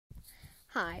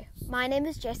Hi, my name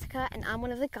is Jessica and I'm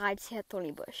one of the guides here at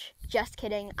Thornybush. Just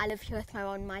kidding, I live here with my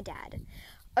mom and my dad.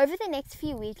 Over the next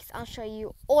few weeks, I'll show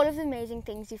you all of the amazing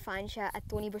things you find here at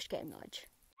Thornybush Game Lodge.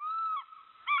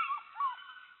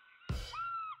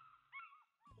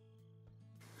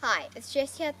 Hi, it's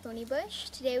Jess here at Thornybush.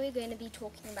 Today we're going to be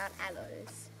talking about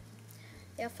aloes.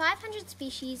 There are 500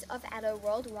 species of aloe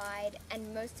worldwide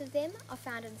and most of them are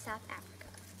found in South Africa.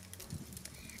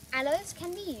 Aloes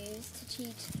can be used to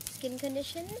treat skin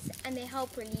conditions and they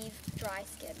help relieve dry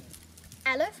skin.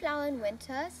 Aloe flower in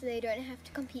winter so they don't have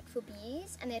to compete for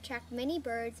bees and they attract many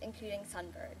birds including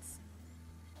sunbirds.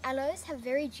 Aloes have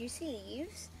very juicy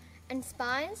leaves and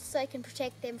spines so it can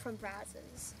protect them from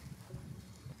browsers.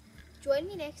 Join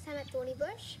me next time at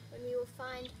Thornybush when we will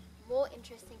find more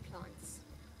interesting plants.